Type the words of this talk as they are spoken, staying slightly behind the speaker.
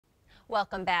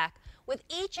Welcome back. With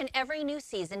each and every new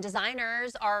season,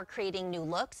 designers are creating new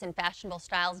looks and fashionable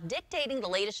styles, dictating the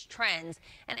latest trends.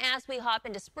 And as we hop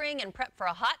into spring and prep for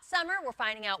a hot summer, we're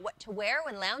finding out what to wear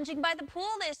when lounging by the pool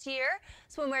this year.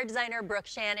 Swimwear designer Brooke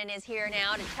Shannon is here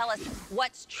now to tell us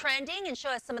what's trending and show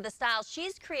us some of the styles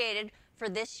she's created for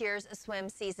this year's swim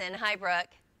season. Hi, Brooke.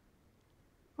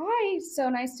 Hi, so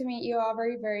nice to meet you,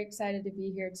 Aubrey. Very excited to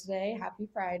be here today. Happy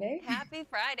Friday. Happy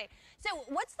Friday. So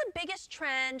what's the biggest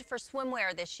trend for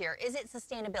swimwear this year? Is it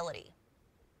sustainability?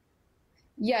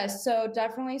 Yes, so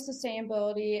definitely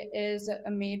sustainability is a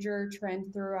major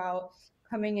trend throughout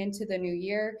coming into the new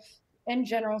year. In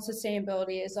general,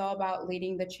 sustainability is all about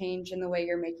leading the change in the way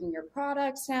you're making your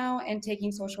products now and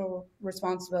taking social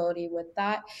responsibility with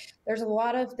that. There's a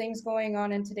lot of things going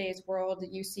on in today's world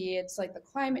that you see. It's like the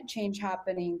climate change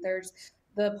happening. There's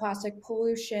the plastic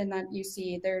pollution that you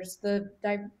see. There's the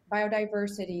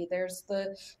biodiversity. There's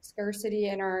the scarcity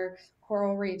in our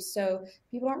coral reefs. So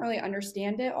people don't really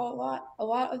understand it a lot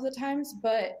of the times,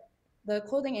 but the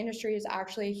clothing industry is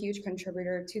actually a huge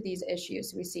contributor to these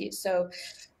issues we see. So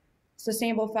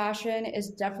sustainable fashion is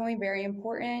definitely very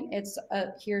important. It's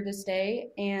here to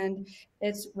stay, and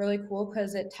it's really cool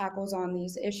because it tackles on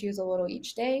these issues a little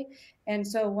each day. And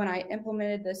so when I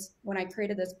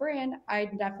created this brand, I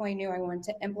definitely knew I wanted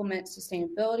to implement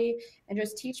sustainability and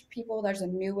just teach people there's a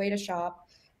new way to shop,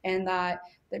 and that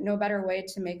no better way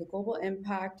to make a global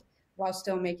impact while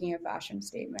still making a fashion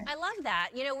statement. I love that.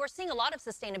 You know, we're seeing a lot of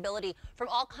sustainability from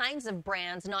all kinds of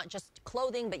brands, not just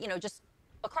clothing, but, just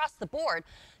across the board.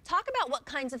 Talk about what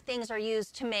kinds of things are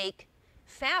used to make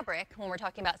fabric when we're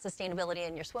talking about sustainability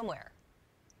in your swimwear.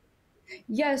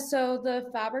 Yes, so the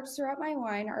fabrics throughout my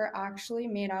line are actually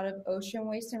made out of ocean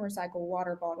waste and recycled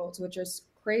water bottles, which is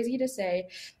crazy to say,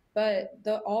 but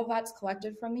all that's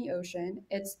collected from the ocean.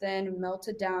 It's then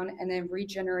melted down and then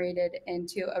regenerated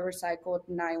into a recycled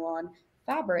nylon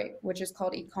fabric, which is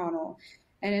called Econol.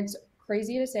 And it's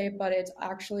crazy to say, but it's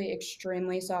actually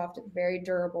extremely soft, very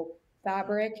durable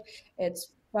fabric.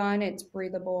 It's fun, it's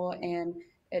breathable, and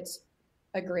it's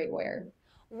a great wear.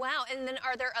 Wow. And then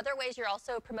are there other ways you're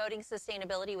also promoting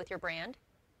sustainability with your brand?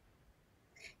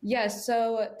 Yes,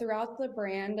 so throughout the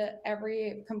brand,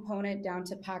 every component down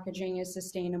to packaging is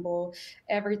sustainable.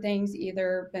 Everything's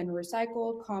either been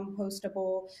recycled,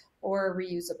 compostable, or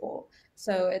reusable.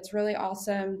 So it's really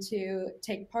awesome to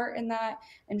take part in that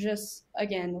and just,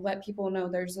 again, let people know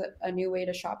there's a new way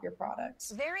to shop your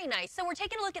products. Very nice. So we're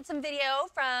taking a look at some video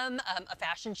from a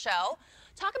fashion show.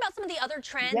 Talk about some of the other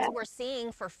trends Yeah. we're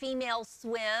seeing for female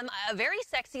swim. Very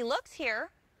sexy looks here.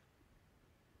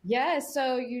 Yeah,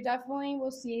 so you definitely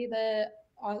will see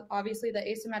obviously the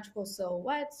asymmetrical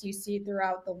silhouettes you see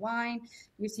throughout the line.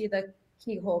 You see the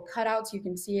keyhole cutouts you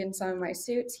can see in some of my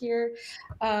suits here.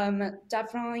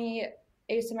 Definitely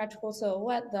asymmetrical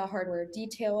silhouette, the hardware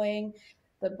detailing,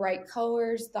 the bright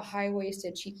colors, the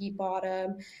high-waisted cheeky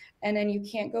bottom, and then you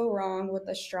can't go wrong with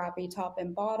the strappy top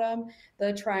and bottom.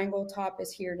 The triangle top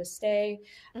is here to stay.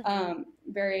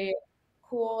 Very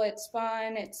cool, it's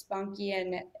fun, it's spunky,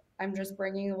 and I'm just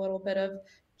bringing a little bit of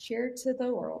cheer to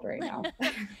the world right now.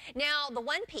 Now, the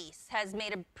one piece has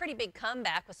made a pretty big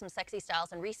comeback with some sexy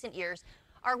styles in recent years.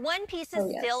 Are one pieces Oh,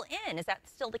 yes. still in? Is that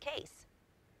still the case?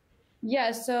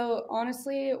 Yeah, so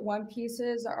honestly, one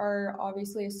pieces are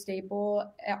obviously a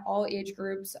staple. All age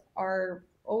groups are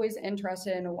always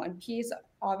interested in a one piece.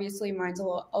 Obviously, mine's a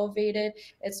little elevated.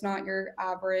 It's not your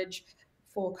average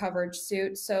full coverage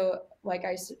suit. So like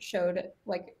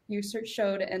you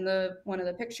showed in one of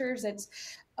the pictures, it's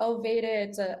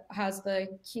elevated. Has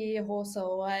the keyhole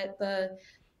silhouette, the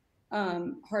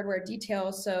hardware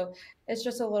details. So it's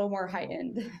just a little more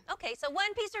heightened. Okay, so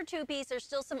one piece or two piece, there's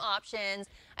still some options.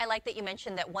 I like that you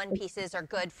mentioned that one pieces are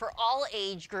good for all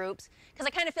age groups, because I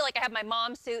kind of feel like I have my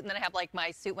mom's suit and then I have like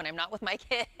my suit when I'm not with my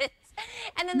kids.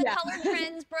 And then the Yeah. color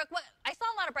trends, Brooke, I saw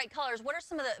a lot of bright colors. What are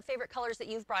some of the favorite colors that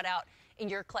you've brought out in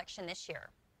your collection this year?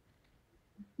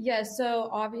 Yeah, so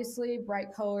obviously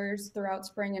bright colors throughout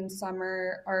spring and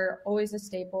summer are always a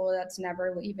staple that's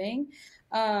never leaving.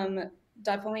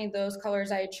 Definitely those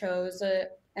colors I chose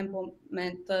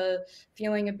implement the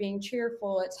feeling of being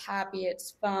cheerful. It's happy,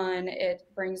 it's fun, it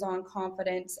brings on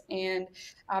confidence. And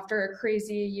after a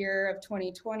crazy year of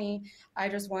 2020, I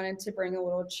just wanted to bring a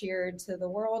little cheer to the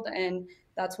world, and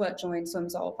that's what Jolene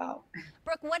Swim's all about.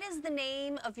 Brooke, what is the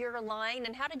name of your line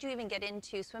and how did you even get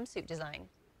into swimsuit design?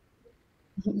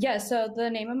 Yeah, so the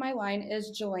name of my line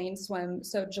is Jolene Swim.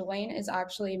 So Jolene is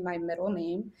actually my middle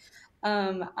name.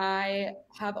 I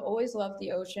have always loved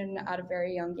the ocean at a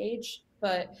very young age,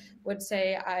 but would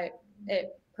say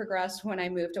it progressed when I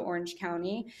moved to Orange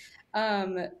County.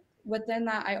 within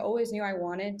that, I always knew I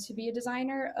wanted to be a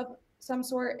designer of some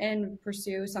sort and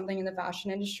pursue something in the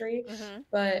fashion industry, Mm-hmm.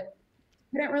 but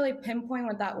couldn't really pinpoint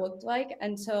what that looked like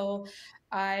until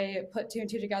I put two and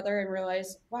two together and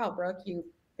realized, wow, Brooke, you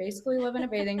basically live in a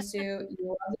bathing suit, you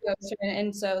love the ocean.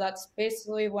 And so that's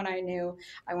basically when I knew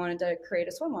I wanted to create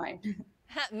a swim line.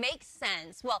 Makes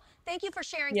sense. Well, thank you for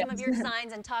sharing some of Yes. your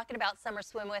designs and talking about summer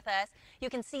swim with us. You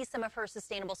can see some of her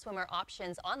sustainable swimwear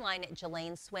options online at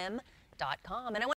JelaneSwim.com. And I